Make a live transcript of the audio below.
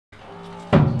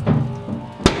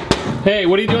Hey,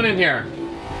 what are you doing in here?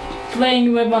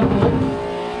 Playing with my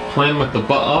boat. Playing with the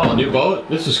boat. Oh, a new boat?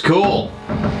 This is cool.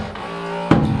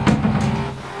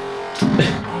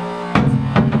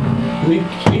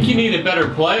 I think you need a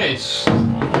better place.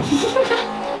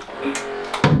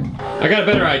 I got a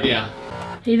better idea.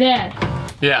 Hey Dad.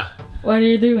 Yeah. What are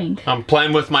you doing? I'm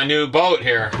playing with my new boat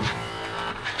here.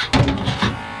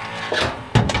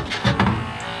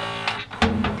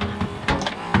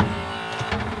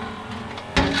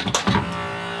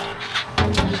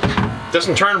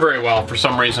 Doesn't turn very well for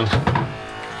some reason.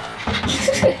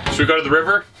 Should we go to the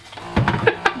river?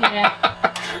 Yeah.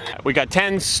 We got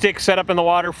 10 sticks set up in the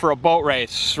water for a boat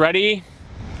race. Ready?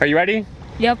 Are you ready?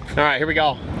 Yep. All right, here we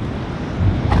go.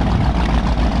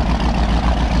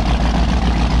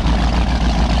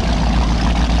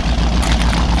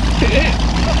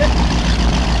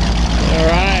 All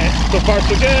right, so far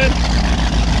so good.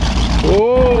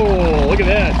 Whoa, look at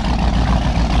that.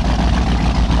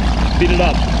 Speed it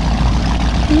up.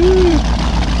 Woo.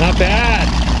 Not bad.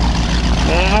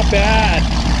 Not bad.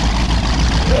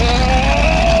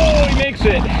 Oh, he makes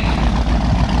it.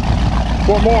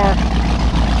 4 more.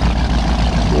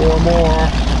 4 more.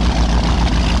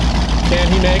 Can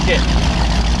he make it?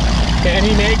 Can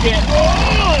he make it?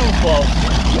 Oh, that was close.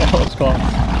 That was close.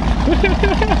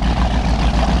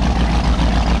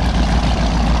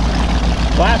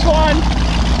 Last one.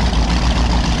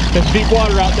 There's deep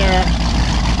water out there.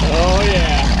 Oh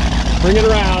yeah. Bring it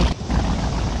around.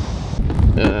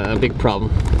 Big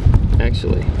problem,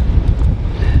 actually.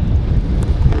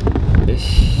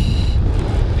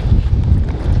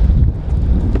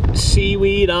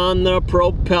 Seaweed on the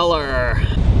propeller.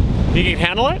 You can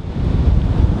handle it?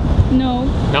 No.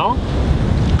 No?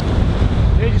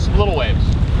 Maybe just some little waves.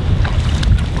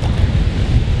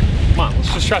 Come on,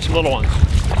 let's just try some little ones.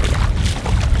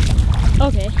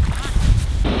 Okay.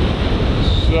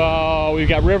 So we've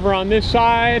got river on this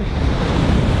side,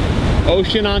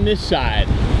 ocean on this side.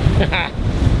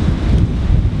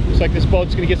 Looks like this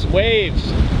boat's gonna get some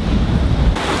waves.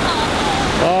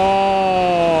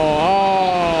 Oh,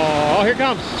 here it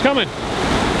comes. It's coming.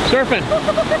 Surfing.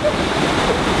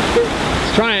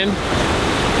 It's trying.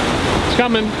 It's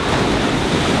coming.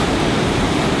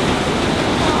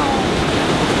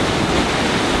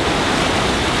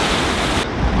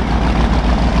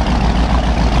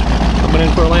 Coming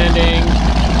in for a landing.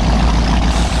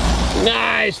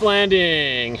 Nice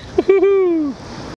landing. Woohoo!